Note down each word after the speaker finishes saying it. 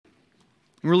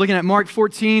We're looking at Mark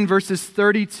 14, verses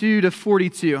 32 to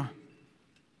 42.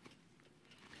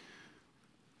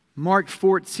 Mark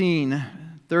 14,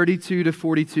 32 to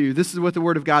 42. This is what the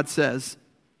Word of God says.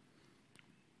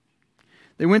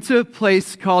 They went to a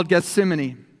place called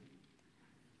Gethsemane.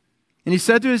 And he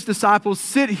said to his disciples,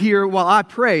 "Sit here while I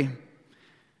pray."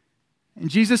 And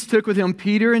Jesus took with him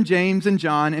Peter and James and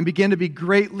John and began to be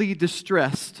greatly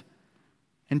distressed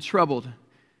and troubled.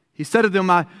 He said to them,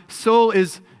 "My soul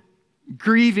is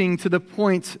grieving to the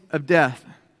point of death.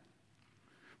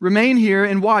 Remain here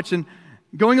and watch." And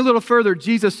going a little further,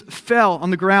 Jesus fell on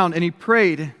the ground and he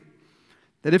prayed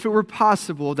that if it were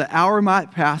possible, the hour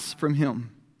might pass from him.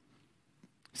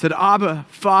 He said, "Abba,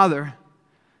 Father,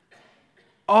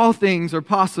 all things are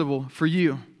possible for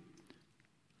you.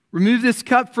 Remove this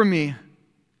cup from me,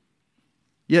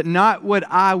 yet not what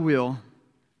I will,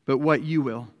 but what you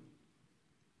will."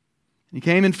 And he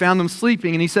came and found them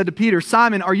sleeping, and he said to Peter,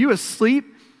 "Simon, are you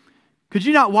asleep? Could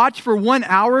you not watch for 1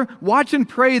 hour? Watch and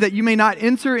pray that you may not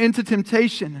enter into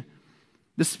temptation.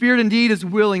 The spirit indeed is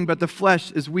willing, but the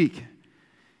flesh is weak."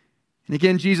 And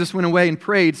again Jesus went away and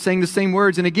prayed, saying the same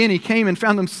words. And again he came and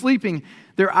found them sleeping.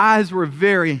 Their eyes were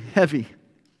very heavy.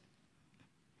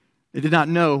 They did not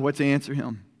know what to answer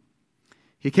him.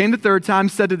 He came the third time,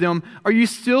 said to them, "Are you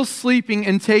still sleeping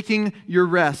and taking your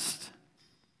rest?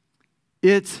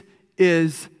 It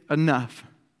is enough.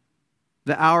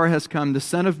 The hour has come. The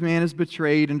Son of Man is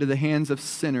betrayed into the hands of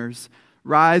sinners.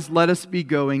 Rise, let us be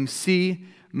going. See,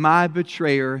 my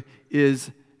betrayer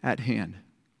is at hand."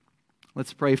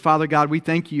 Let's pray. Father God, we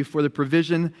thank you for the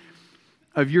provision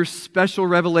of your special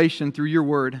revelation through your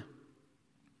word,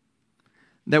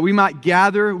 that we might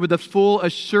gather with a full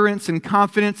assurance and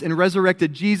confidence in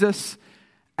resurrected Jesus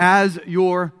as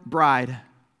your bride,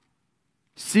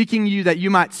 seeking you that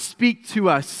you might speak to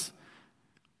us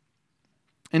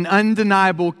in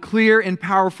undeniable, clear, and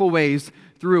powerful ways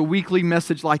through a weekly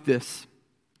message like this.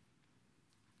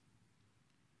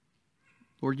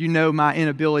 Lord, you know my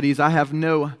inabilities. I have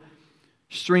no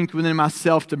strength within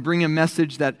myself to bring a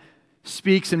message that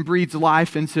speaks and breathes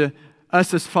life into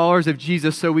us as followers of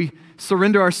Jesus, so we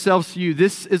surrender ourselves to you.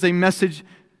 This is a message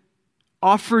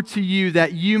offered to you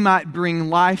that you might bring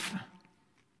life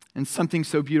and something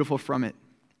so beautiful from it.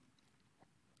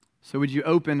 So would you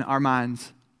open our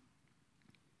minds?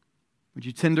 Would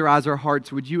you tenderize our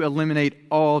hearts? Would you eliminate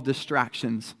all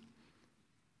distractions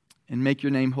and make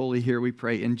your name holy here, we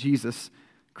pray. In Jesus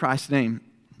Christ's name,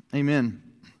 amen.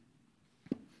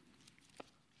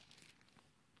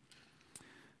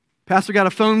 Pastor got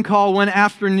a phone call one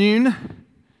afternoon, and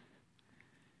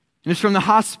it's from the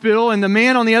hospital, and the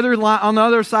man on the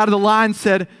other side of the line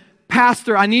said,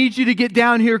 "Pastor, I need you to get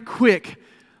down here quick.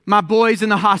 My boy's in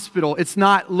the hospital. It's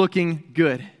not looking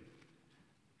good."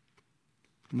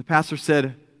 And the pastor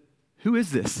said, "Who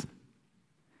is this?"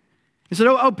 He said,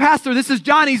 Oh, Pastor, this is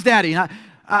Johnny's daddy.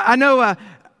 I know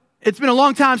it's been a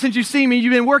long time since you've seen me.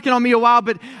 You've been working on me a while,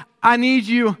 but I need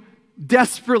you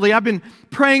desperately. I've been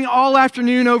praying all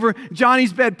afternoon over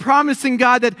Johnny's bed, promising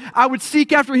God that I would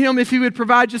seek after him if he would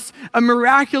provide just a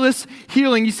miraculous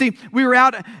healing. You see, we were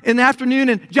out in the afternoon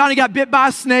and Johnny got bit by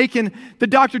a snake, and the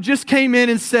doctor just came in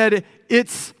and said,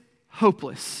 "It's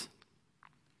hopeless.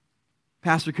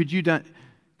 Pastor, could you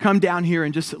come down here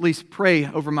and just at least pray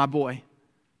over my boy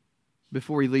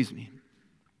before he leaves me?"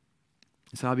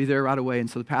 So I'll be there right away. And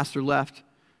so the pastor left,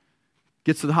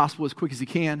 gets to the hospital as quick as he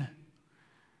can.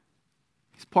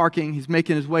 He's parking, he's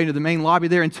making his way to the main lobby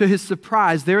there, and to his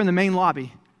surprise, there in the main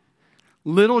lobby,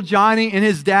 little Johnny and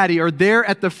his daddy are there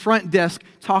at the front desk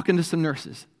talking to some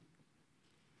nurses.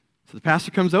 So the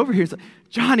pastor comes over here, he's like,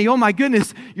 "Johnny, oh my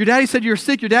goodness, your daddy said you were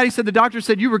sick, your daddy said the doctor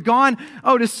said you were gone.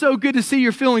 Oh, it is so good to see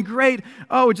you're feeling great."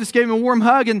 Oh, it just gave him a warm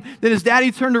hug, and then his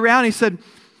daddy turned around and he said,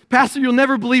 "Pastor, you'll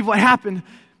never believe what happened.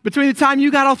 Between the time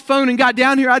you got off the phone and got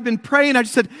down here, I'd been praying. I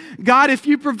just said, God, if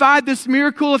you provide this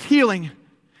miracle of healing,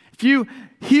 if you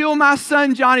heal my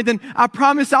son Johnny, then I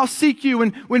promise I'll seek you.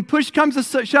 And when push comes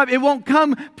to shove, it won't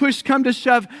come push come to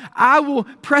shove. I will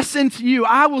press into you.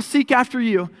 I will seek after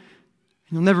you." And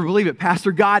you'll never believe it,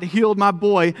 Pastor. God healed my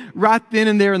boy right then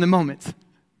and there in the moment.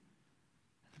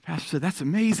 The pastor said, "That's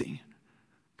amazing.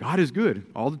 God is good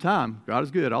all the time. God is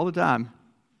good all the time."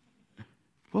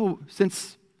 "Well,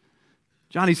 since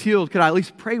Johnny's healed, could I at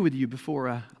least pray with you before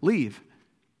I leave?"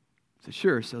 I said,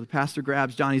 "Sure." So the pastor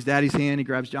grabs Johnny's daddy's hand, he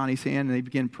grabs Johnny's hand, and they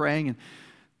begin praying. And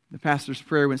the pastor's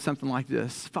prayer went something like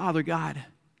this: "Father God,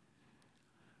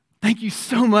 thank you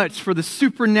so much for the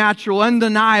supernatural,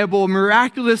 undeniable,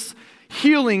 miraculous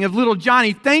healing of little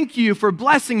Johnny. Thank you for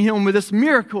blessing him with this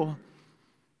miracle.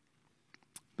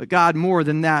 But God, more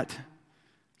than that,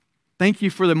 Thank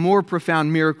you for the more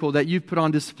profound miracle that you've put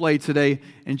on display today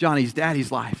in Johnny's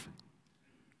daddy's life.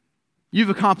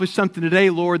 You've accomplished something today,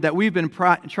 Lord, that we've been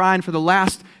trying for the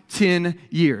last 10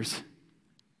 years.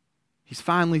 He's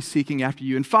finally seeking after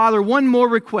you. And Father, one more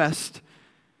request.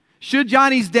 Should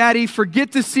Johnny's daddy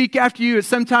forget to seek after you at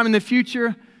some time in the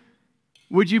future,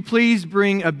 would you please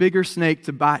bring a bigger snake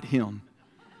to bite him?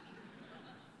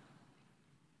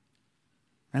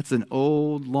 That's an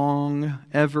old, long,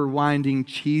 ever-winding,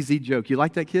 cheesy joke. You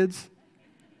like that, kids?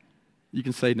 You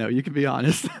can say no. You can be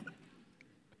honest.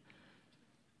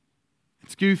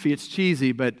 It's goofy, it's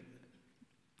cheesy, but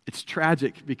it's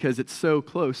tragic because it's so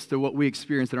close to what we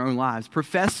experience in our own lives.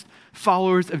 Professed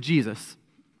followers of Jesus,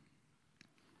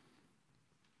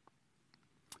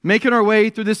 making our way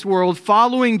through this world,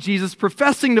 following Jesus,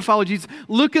 professing to follow Jesus,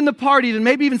 looking the part, and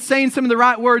maybe even saying some of the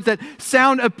right words that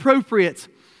sound appropriate.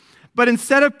 But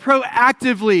instead of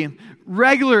proactively,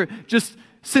 regular, just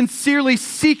sincerely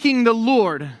seeking the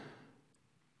Lord,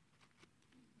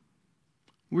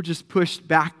 we're just pushed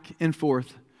back and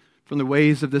forth from the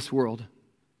ways of this world.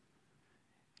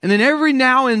 And then every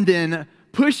now and then,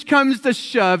 push comes to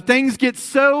shove, things get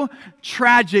so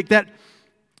tragic that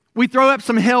we throw up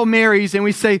some Hail Marys and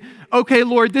we say, okay,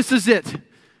 Lord, this is it.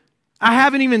 I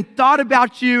haven't even thought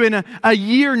about you in a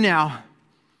year now,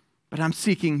 but I'm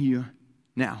seeking you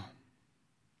now.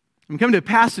 I'm coming to a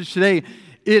passage today,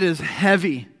 it is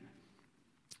heavy.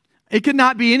 It could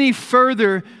not be any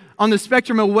further on the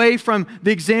spectrum away from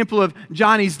the example of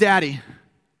Johnny's daddy.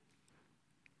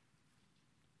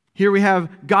 Here we have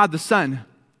God the Son.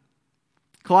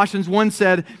 Colossians 1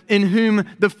 said, in whom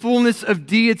the fullness of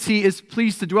deity is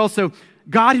pleased to dwell. So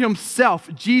God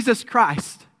himself, Jesus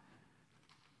Christ.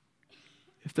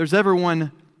 If there's ever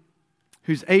one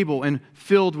who's able and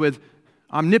filled with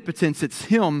omnipotence, it's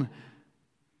him.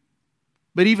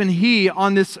 But even he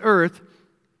on this earth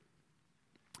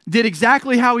did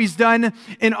exactly how he's done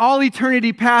in all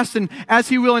eternity past and as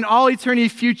he will in all eternity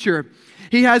future.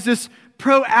 He has this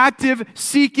proactive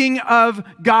seeking of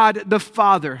God the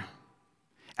Father.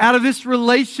 Out of this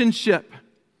relationship,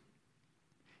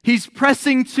 he's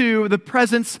pressing to the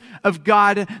presence of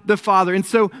God the Father. And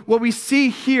so what we see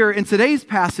here in today's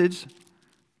passage,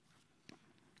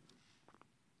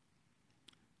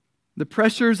 the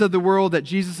pressures of the world that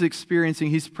Jesus is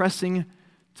experiencing, he's pressing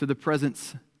to the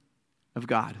presence of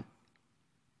God.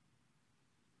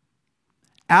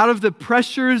 Out of the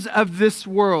pressures of this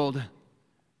world,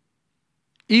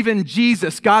 even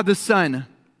Jesus, God the Son,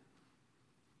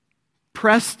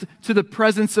 pressed to the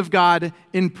presence of God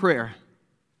in prayer.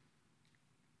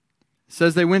 It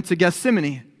says they went to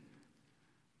Gethsemane.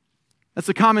 That's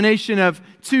a combination of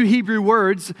two Hebrew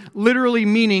words, literally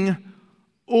meaning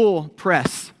oil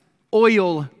press.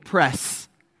 Oil press.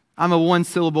 I'm a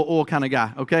one-syllable oil kind of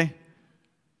guy, okay?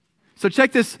 So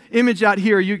check this image out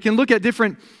here. You can look at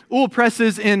different oil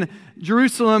presses in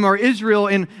Jerusalem or Israel,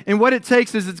 and what it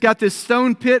takes is it's got this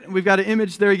stone pit. We've got an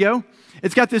image, there you go.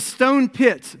 It's got this stone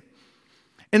pit.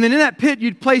 And then in that pit,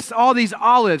 you'd place all these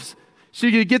olives so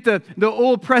you could get the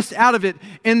oil pressed out of it.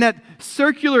 And that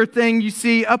circular thing you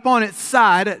see up on its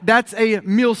side, that's a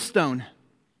millstone.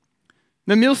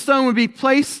 The millstone would be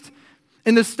placed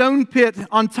in the stone pit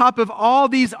on top of all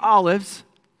these olives,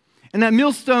 and that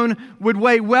millstone would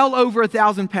weigh well over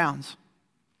 1,000 pounds.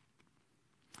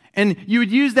 And you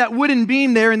would use that wooden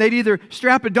beam there, and they'd either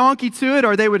strap a donkey to it,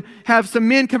 or they would have some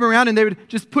men come around and they would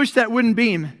just push that wooden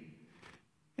beam.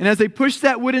 And as they pushed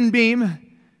that wooden beam,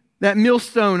 that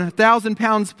millstone, 1,000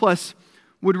 pounds plus,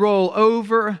 would roll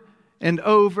over and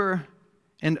over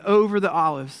and over the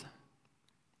olives,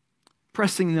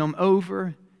 pressing them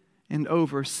over and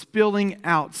over, spilling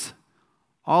out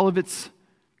all of its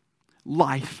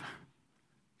life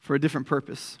for a different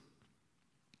purpose.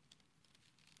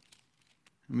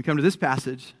 When we come to this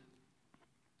passage,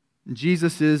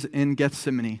 Jesus is in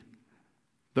Gethsemane,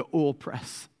 the oil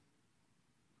press.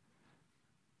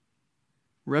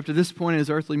 Where up to this point in his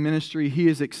earthly ministry, he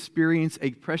has experienced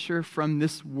a pressure from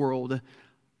this world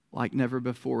like never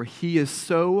before. He is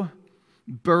so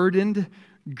burdened,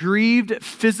 grieved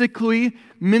physically,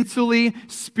 mentally,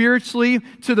 spiritually,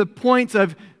 to the point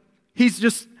of he's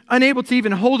just unable to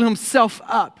even hold himself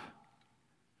up.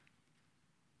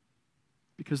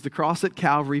 Because the cross at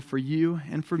Calvary for you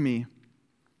and for me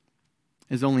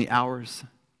is only hours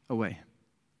away.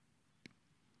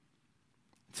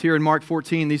 It's here in Mark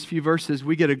 14, these few verses,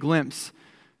 we get a glimpse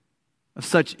of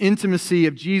such intimacy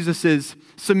of Jesus'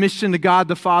 submission to God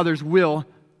the Father's will.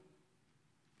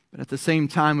 But at the same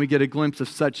time, we get a glimpse of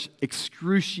such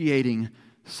excruciating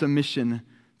submission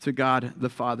to God the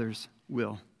Father's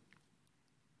will.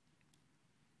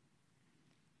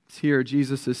 Here,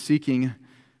 Jesus is seeking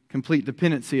complete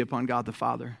dependency upon God the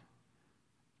Father.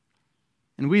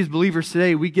 And we as believers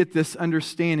today, we get this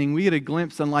understanding. We get a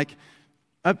glimpse, unlike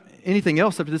anything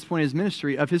else up to this point in his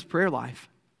ministry, of his prayer life.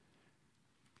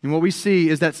 And what we see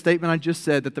is that statement I just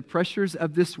said, that the pressures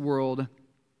of this world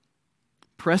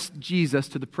pressed Jesus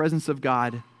to the presence of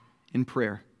God in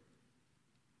prayer.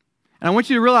 And I want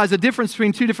you to realize the difference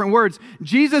between two different words.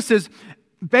 Jesus is,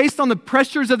 based on the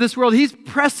pressures of this world, he's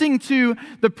pressing to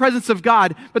the presence of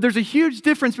God. But there's a huge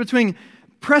difference between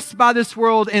pressed by this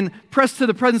world and pressed to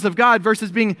the presence of God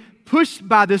versus being pushed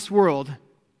by this world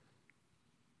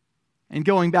and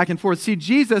going back and forth. See,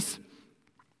 Jesus,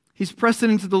 he's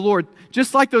pressing into the Lord,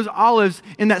 just like those olives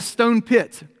in that stone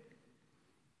pit.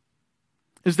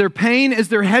 Is there pain? Is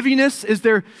there heaviness? Is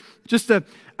there just a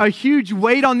huge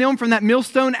weight on them from that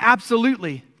millstone?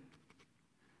 Absolutely.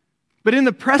 But in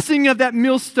the pressing of that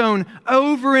millstone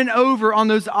over and over on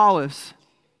those olives,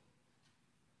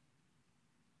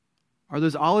 are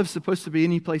those olives supposed to be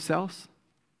anyplace else?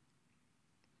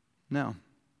 No.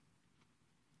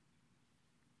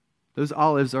 Those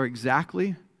olives are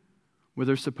exactly where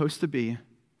they're supposed to be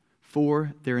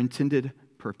for their intended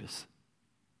purpose.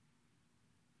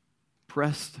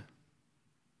 Pressed,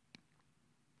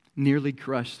 nearly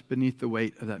crushed beneath the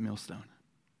weight of that millstone.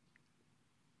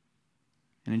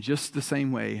 And in just the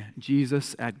same way,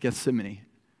 Jesus at Gethsemane,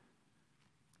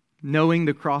 knowing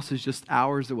the cross is just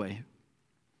hours away,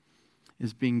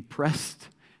 is being pressed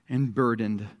and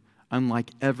burdened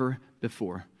unlike ever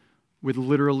before, with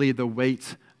literally the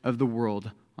weight of the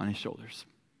world on his shoulders.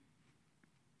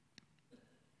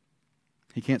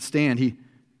 He can't stand.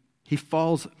 He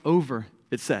falls over,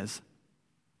 it says.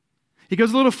 He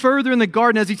goes a little further in the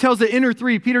garden as he tells the inner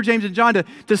three, Peter, James, and John,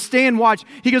 to stand watch.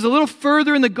 He goes a little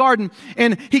further in the garden,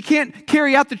 and he can't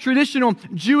carry out the traditional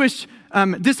Jewish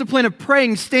discipline of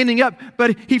praying, standing up,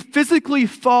 but he physically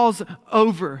falls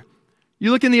over. You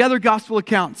look in the other gospel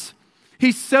accounts.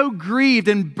 He's so grieved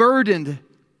and burdened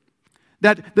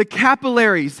that the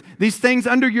capillaries, these things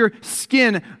under your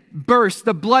skin, burst.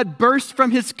 The blood bursts from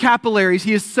his capillaries.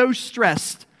 He is so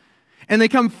stressed. And they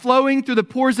come flowing through the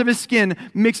pores of his skin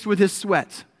mixed with his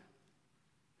sweat.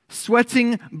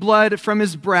 Sweating blood from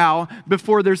his brow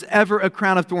before there's ever a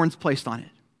crown of thorns placed on it.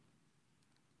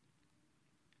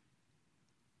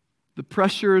 The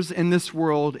pressures in this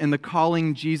world and the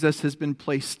calling Jesus has been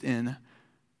placed in.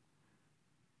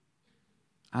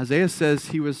 Isaiah says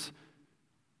he was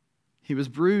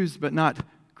bruised but not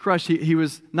crushed. He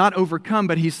was not overcome,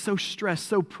 but he's so stressed,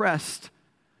 so pressed.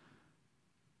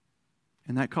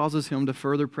 And that causes him to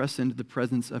further press into the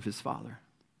presence of his Father.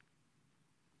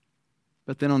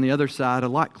 But then on the other side, a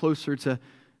lot closer to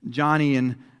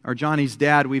Johnny's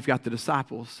dad, we've got the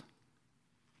disciples.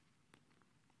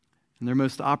 In their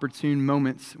most opportune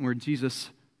moments where Jesus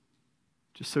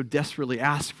just so desperately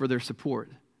asks for their support,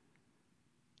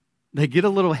 they get a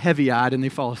little heavy-eyed and they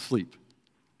fall asleep.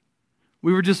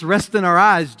 We were just resting our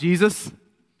eyes, Jesus.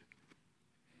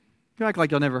 You act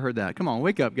like y'all never heard that. Come on,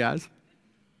 wake up, guys.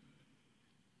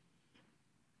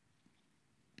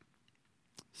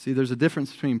 See, there's a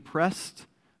difference between pressed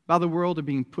by the world and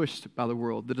being pushed by the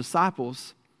world. The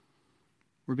disciples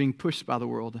were being pushed by the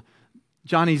world.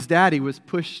 Johnny's daddy was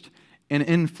pushed and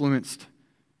influenced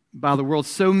by the world.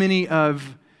 So many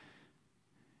of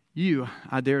you,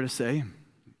 I dare to say,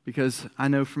 because I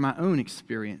know from my own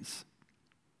experience.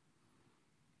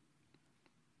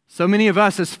 So many of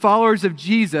us as followers of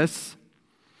Jesus,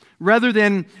 rather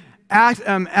than act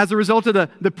as a result of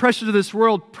the pressures of this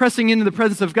world, pressing into the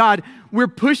presence of God, we're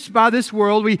pushed by this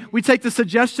world. We take the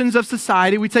suggestions of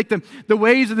society, we take the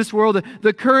ways of this world,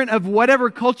 the current of whatever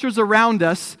culture's around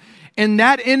us, and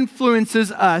that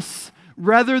influences us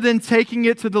rather than taking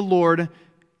it to the Lord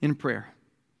in prayer.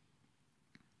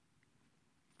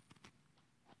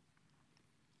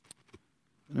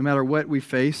 No matter what we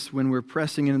face, when we're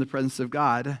pressing into the presence of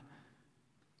God,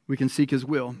 we can seek His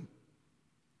will.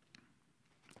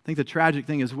 I think the tragic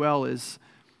thing as well is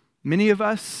many of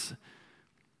us,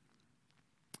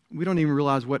 we don't even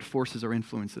realize what forces are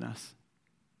influencing us.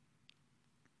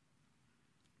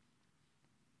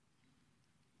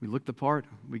 We look the part,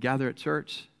 we gather at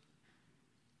church,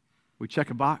 we check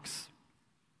a box,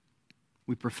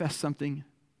 we profess something,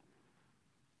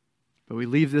 but we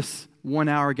leave this 1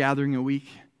 hour gathering a week,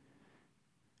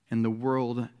 and the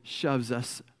world shoves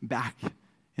us back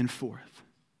and forth.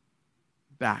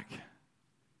 Back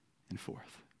and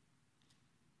forth.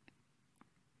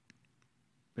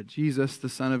 But Jesus, the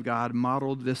Son of God,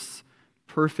 modeled this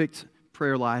perfect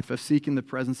prayer life of seeking the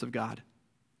presence of God.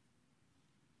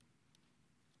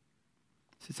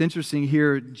 It's interesting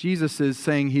here, Jesus is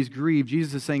saying he's grieved.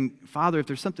 Jesus is saying, Father, if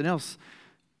there's something else,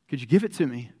 could you give it to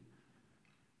me?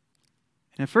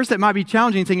 And at first that might be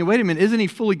challenging, thinking, wait a minute, isn't he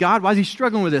fully God? Why is he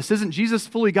struggling with this? Isn't Jesus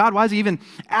fully God? Why is he even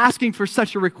asking for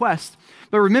such a request?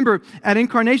 But remember, at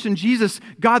incarnation, Jesus,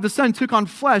 God the Son, took on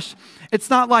flesh. It's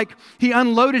not like he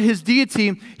unloaded his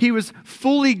deity. He was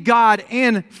fully God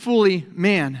and fully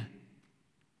man.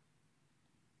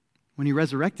 When he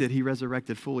resurrected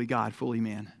fully God, fully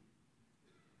man.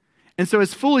 And so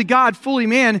as fully God, fully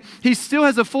man, he still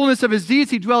has the fullness of his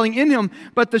deity dwelling in him,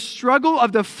 but the struggle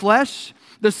of the flesh,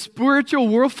 the spiritual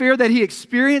warfare that he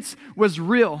experienced was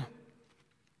real.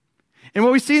 And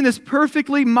what we see in this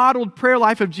perfectly modeled prayer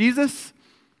life of Jesus,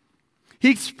 he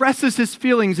expresses his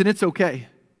feelings and it's okay.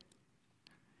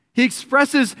 He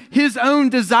expresses his own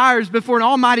desires before an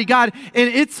almighty God and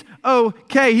it's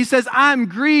okay. He says, I'm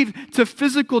grieved to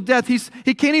physical death.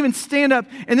 He can't even stand up.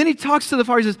 And then he talks to the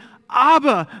Father. He says,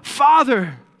 Abba,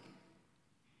 Father.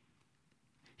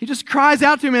 He just cries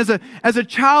out to him as a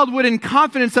child would in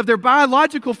confidence of their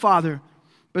biological father.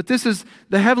 But this is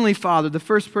the heavenly Father, the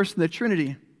first person of the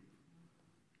Trinity.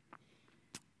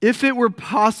 If it were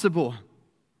possible,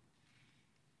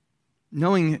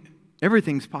 knowing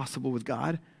everything's possible with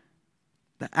God,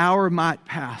 the hour might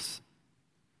pass.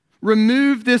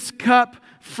 Remove this cup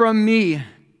from me.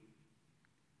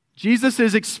 Jesus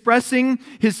is expressing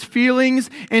his feelings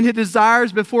and his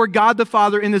desires before God the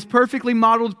Father in this perfectly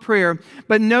modeled prayer.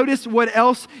 But notice what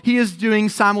else he is doing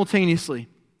simultaneously.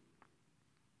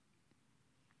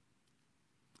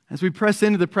 As we press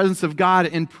into the presence of God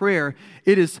in prayer,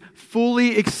 it is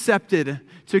fully accepted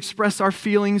to express our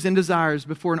feelings and desires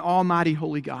before an almighty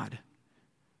holy God.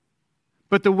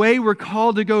 But the way we're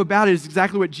called to go about it is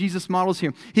exactly what Jesus models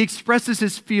here. He expresses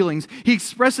his feelings, he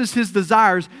expresses his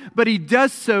desires, but he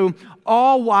does so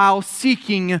all while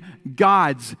seeking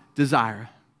God's desire.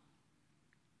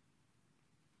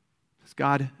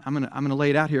 God, I'm gonna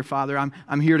lay it out here, Father.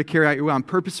 I'm here to carry out your will. I'm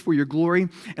purpose for your glory,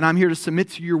 and I'm here to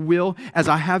submit to your will as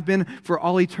I have been for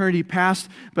all eternity past.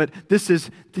 But this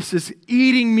is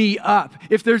eating me up.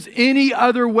 If there's any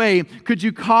other way, could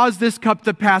you cause this cup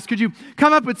to pass? Could you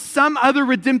come up with some other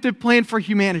redemptive plan for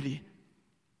humanity?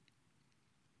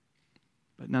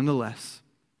 But nonetheless,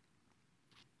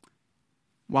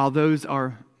 while those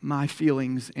are my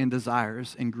feelings and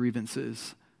desires and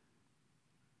grievances,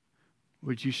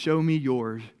 would you show me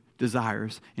your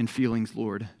desires and feelings,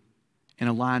 Lord, and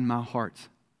align my heart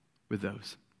with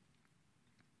those?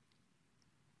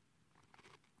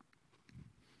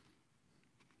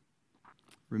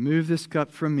 Remove this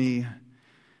cup from me,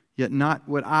 yet not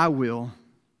what I will,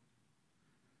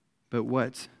 but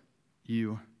what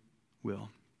you will.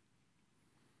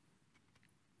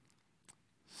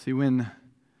 See, when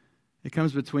it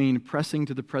comes between pressing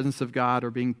to the presence of God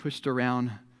or being pushed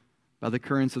around by the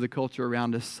currents of the culture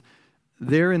around us,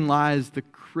 therein lies the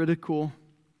critical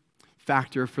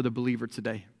factor for the believer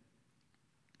today.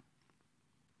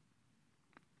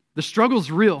 The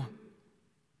struggle's real.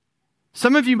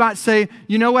 Some of you might say,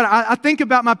 you know what, I think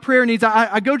about my prayer needs.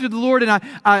 I go to the Lord and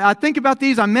I think about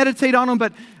these, I meditate on them,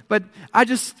 but I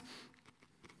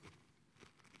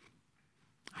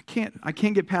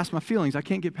can't get past my feelings. I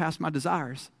can't get past my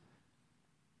desires.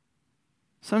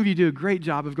 Some of you do a great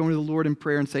job of going to the Lord in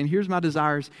prayer and saying, here's my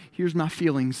desires, here's my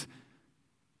feelings.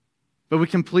 But we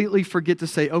completely forget to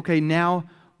say, okay, now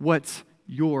what's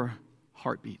your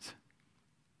heartbeat?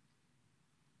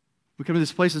 We come to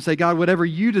this place and say, God, whatever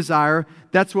you desire,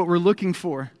 that's what we're looking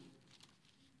for.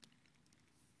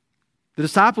 The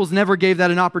disciples never gave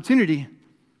that an opportunity.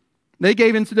 They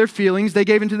gave into their feelings, they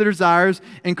gave into their desires,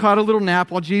 and caught a little nap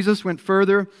while Jesus went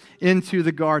further into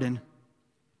the garden.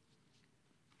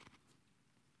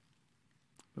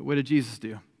 But what did Jesus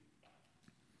do?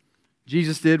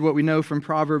 Jesus did what we know from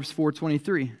Proverbs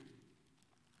 4:23.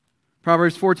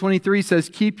 Proverbs 4:23 says,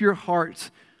 keep your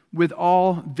heart with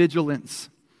all vigilance.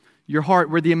 Your heart,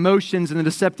 where the emotions and the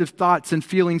deceptive thoughts and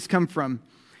feelings come from.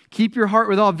 Keep your heart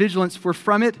with all vigilance, for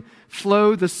from it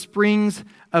flow the springs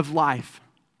of life.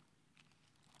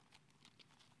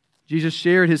 Jesus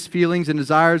shared his feelings and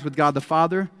desires with God the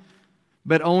Father,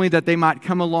 but only that they might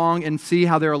come along and see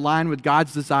how they're aligned with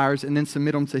God's desires and then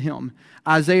submit them to him.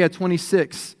 Isaiah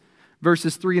 26,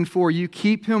 verses 3 and 4, you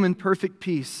keep him in perfect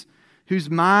peace, whose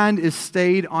mind is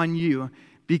stayed on you,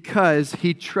 because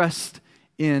he trusts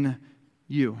in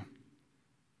you.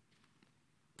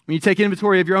 When you take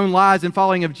inventory of your own lives and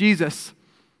following of Jesus,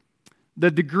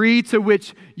 the degree to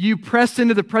which you press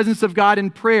into the presence of God in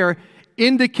prayer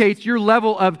indicates your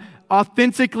level of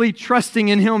authentically trusting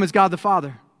in him as God the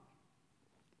Father.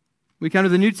 We come to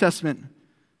the New Testament.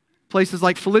 Places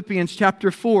like Philippians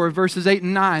chapter 4, verses 8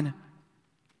 and 9.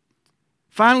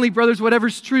 Finally, brothers,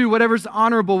 whatever's true, whatever's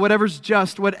honorable, whatever's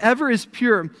just, whatever is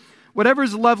pure, whatever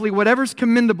is lovely, whatever is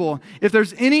commendable, if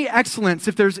there's any excellence,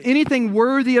 if there's anything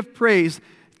worthy of praise,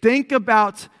 think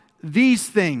about these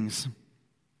things.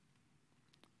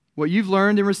 What you've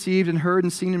learned and received and heard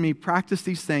and seen in me, practice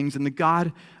these things, and the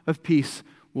God of peace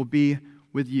will be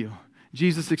with you.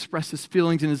 Jesus expressed his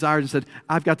feelings and desires and said,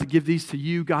 I've got to give these to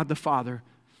you, God the Father,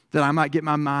 that I might get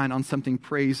my mind on something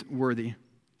praiseworthy.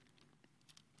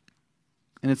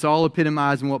 And it's all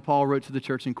epitomized in what Paul wrote to the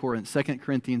church in Corinth, 2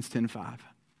 Corinthians 10:5.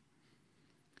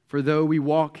 For though we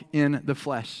walk in the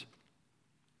flesh,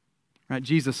 right?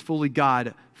 Jesus, fully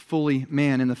God, fully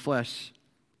man in the flesh.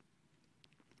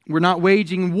 We're not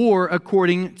waging war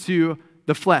according to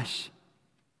the flesh.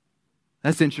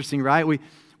 That's interesting, right?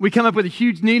 We come up with a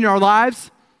huge need in our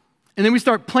lives, and then we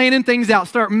start planning things out,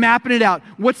 start mapping it out.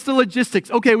 What's the logistics?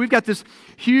 Okay, we've got this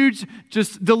huge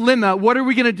just dilemma. What are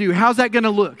we going to do? How's that going to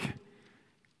look?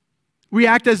 We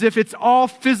act as if it's all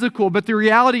physical, but the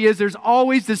reality is there's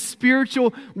always this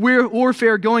spiritual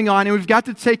warfare going on, and we've got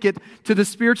to take it to the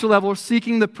spiritual level,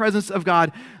 seeking the presence of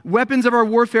God. Weapons of our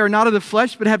warfare are not of the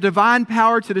flesh, but have divine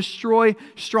power to destroy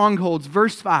strongholds.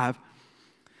 Verse 5,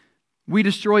 we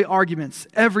destroy arguments,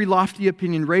 every lofty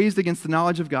opinion raised against the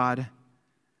knowledge of God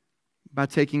by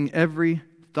taking every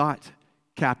thought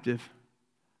captive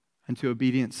unto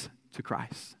obedience to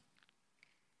Christ.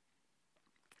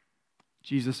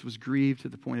 Jesus was grieved to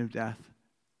the point of death.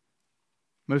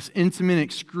 Most intimate,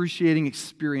 excruciating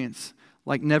experience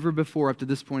like never before up to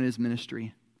this point in his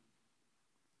ministry.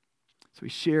 So he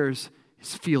shares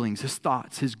his feelings, his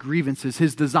thoughts, his grievances,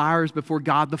 his desires before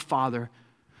God the Father.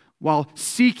 While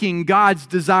seeking God's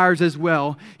desires as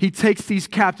well, he takes these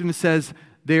captive and says,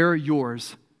 they're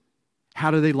yours. How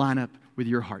do they line up with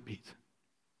your heartbeat?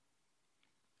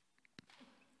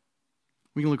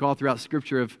 We can look all throughout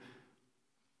Scripture of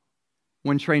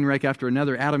one train wreck after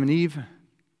another. Adam and Eve,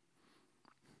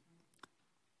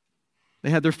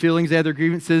 they had their feelings, they had their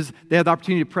grievances, they had the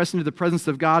opportunity to press into the presence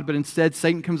of God, but instead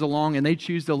Satan comes along and they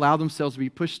choose to allow themselves to be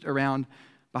pushed around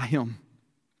by him.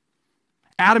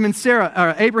 Abraham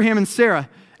and Sarah.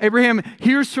 Abraham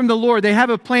hears from the Lord. They have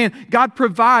a plan. God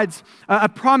provides a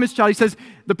promised child. He says,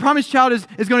 the promised child is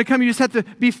going to come. You just have to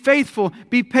be faithful,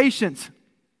 be patient.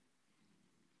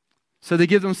 So they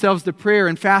give themselves to prayer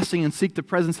and fasting and seek the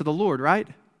presence of the Lord, right?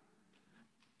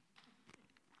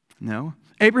 No.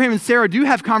 Abraham and Sarah do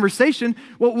have conversation.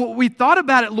 Well, we thought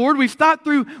about it, Lord. We've thought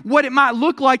through what it might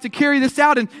look like to carry this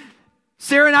out. And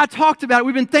Sarah and I talked about it.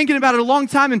 We've been thinking about it a long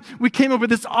time, and we came up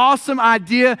with this awesome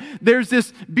idea. There's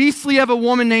this beastly of a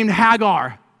woman named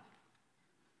Hagar.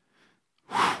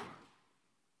 Whew.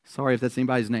 Sorry if that's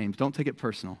anybody's name. Don't take it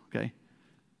personal, okay?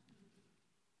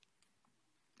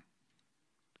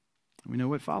 We know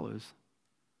what follows.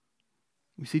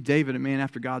 We see David, a man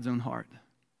after God's own heart.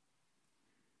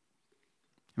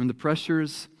 When the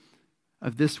pressures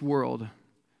of this world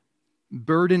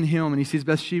burden him and he sees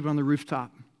Bathsheba on the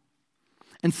rooftop,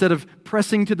 instead of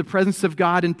pressing to the presence of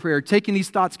God in prayer, taking these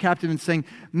thoughts captive and saying,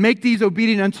 make these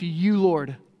obedient unto you,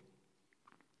 Lord,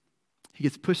 he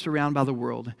gets pushed around by the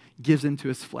world, gives into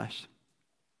his flesh.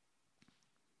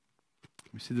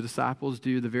 We see the disciples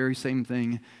do the very same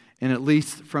thing. And at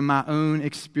least from my own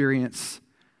experience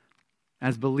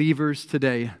as believers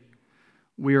today,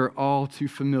 we are all too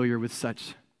familiar with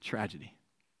such tragedy.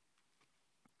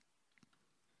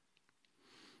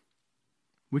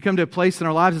 We come to a place in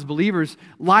our lives as believers,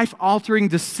 life-altering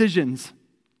decisions.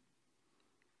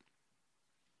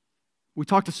 We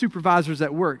talk to supervisors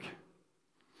at work.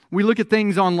 We look at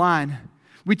things online.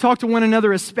 We talk to one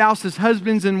another as spouses,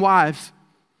 husbands, and wives.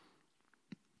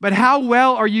 But how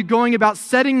well are you going about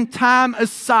setting time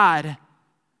aside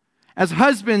as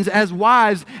husbands, as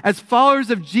wives, as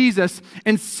followers of Jesus,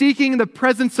 and seeking the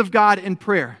presence of God in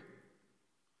prayer?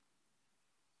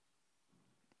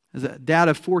 As a dad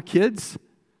of 4 kids,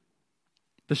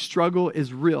 the struggle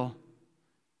is real.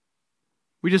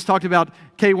 We just talked about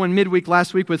K1 midweek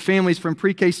last week with families from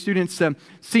pre-K students to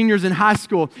seniors in high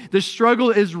school. The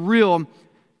struggle is real,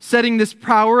 setting this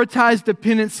prioritized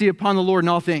dependency upon the Lord in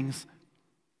all things.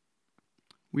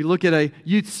 We look at a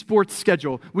youth sports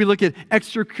schedule. We look at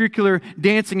extracurricular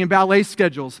dancing and ballet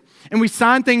schedules. And we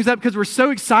sign things up because we're so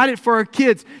excited for our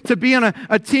kids to be on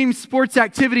a team sports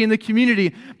activity in the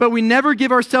community. But we never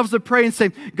give ourselves to pray and say,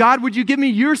 God, would you give me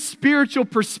your spiritual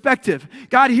perspective?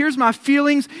 God, here's my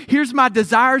feelings, here's my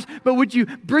desires, but would you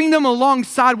bring them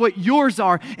alongside what yours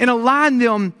are and align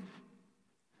them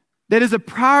that is a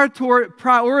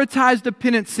prioritized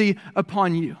dependency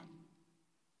upon you?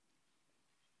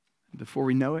 Before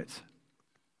we know it,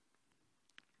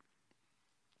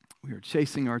 We are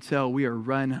chasing our tail. We are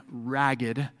run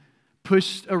ragged,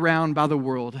 pushed around by the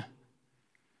world.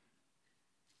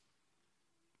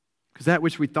 Because that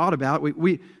which we thought about,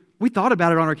 we thought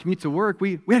about it on our commute to work.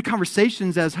 We had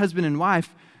conversations as husband and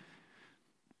wife.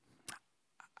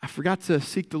 I forgot to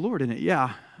seek the Lord in it.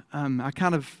 Yeah, I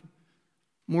kind of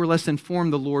more or less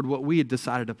informed the Lord what we had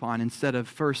decided upon instead of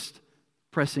first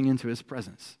pressing into His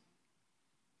presence.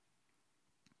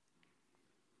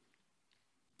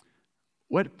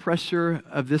 What pressure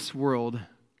of this world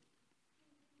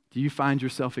do you find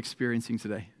yourself experiencing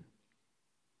today?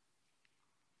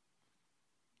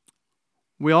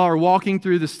 We all are walking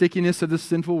through the stickiness of this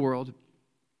sinful world.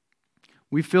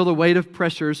 We feel the weight of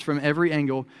pressures from every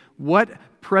angle. What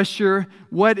pressure,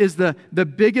 what is the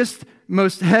biggest,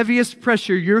 most heaviest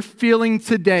pressure you're feeling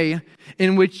today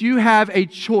in which you have a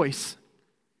choice?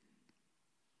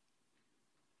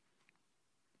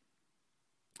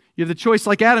 You have the choice,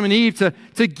 like Adam and Eve,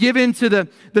 to give in to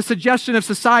the suggestion of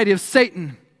society, of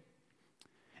Satan,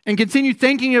 and continue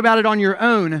thinking about it on your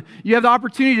own. You have the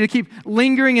opportunity to keep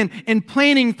lingering and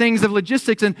planning things of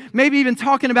logistics and maybe even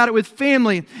talking about it with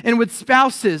family and with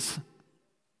spouses.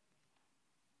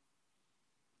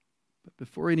 But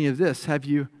before any of this, have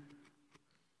you,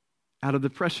 out of the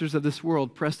pressures of this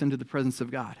world, pressed into the presence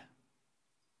of God?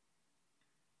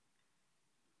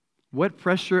 What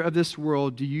pressure of this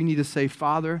world do you need to say,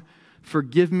 Father,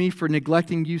 forgive me for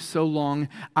neglecting you so long.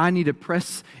 I need to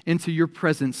press into your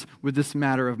presence with this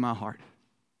matter of my heart.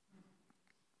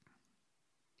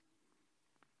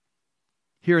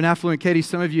 Here in Affluent Katy,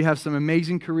 some of you have some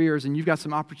amazing careers and you've got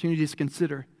some opportunities to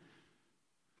consider.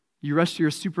 You rush to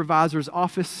your supervisor's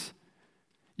office.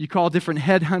 You call different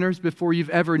headhunters before you've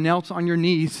ever knelt on your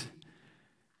knees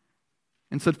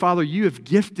and said, Father, you have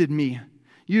gifted me.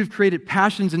 You have created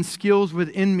passions and skills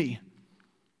within me.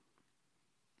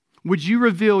 Would you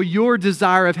reveal your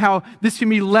desire of how this can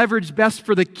be leveraged best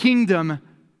for the kingdom?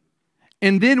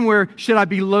 And then where should I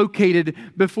be located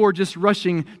before just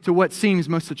rushing to what seems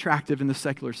most attractive in the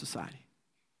secular society?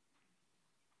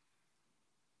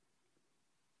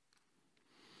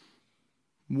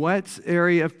 What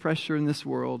area of pressure in this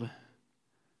world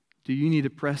do you need to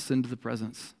press into the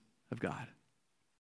presence of God?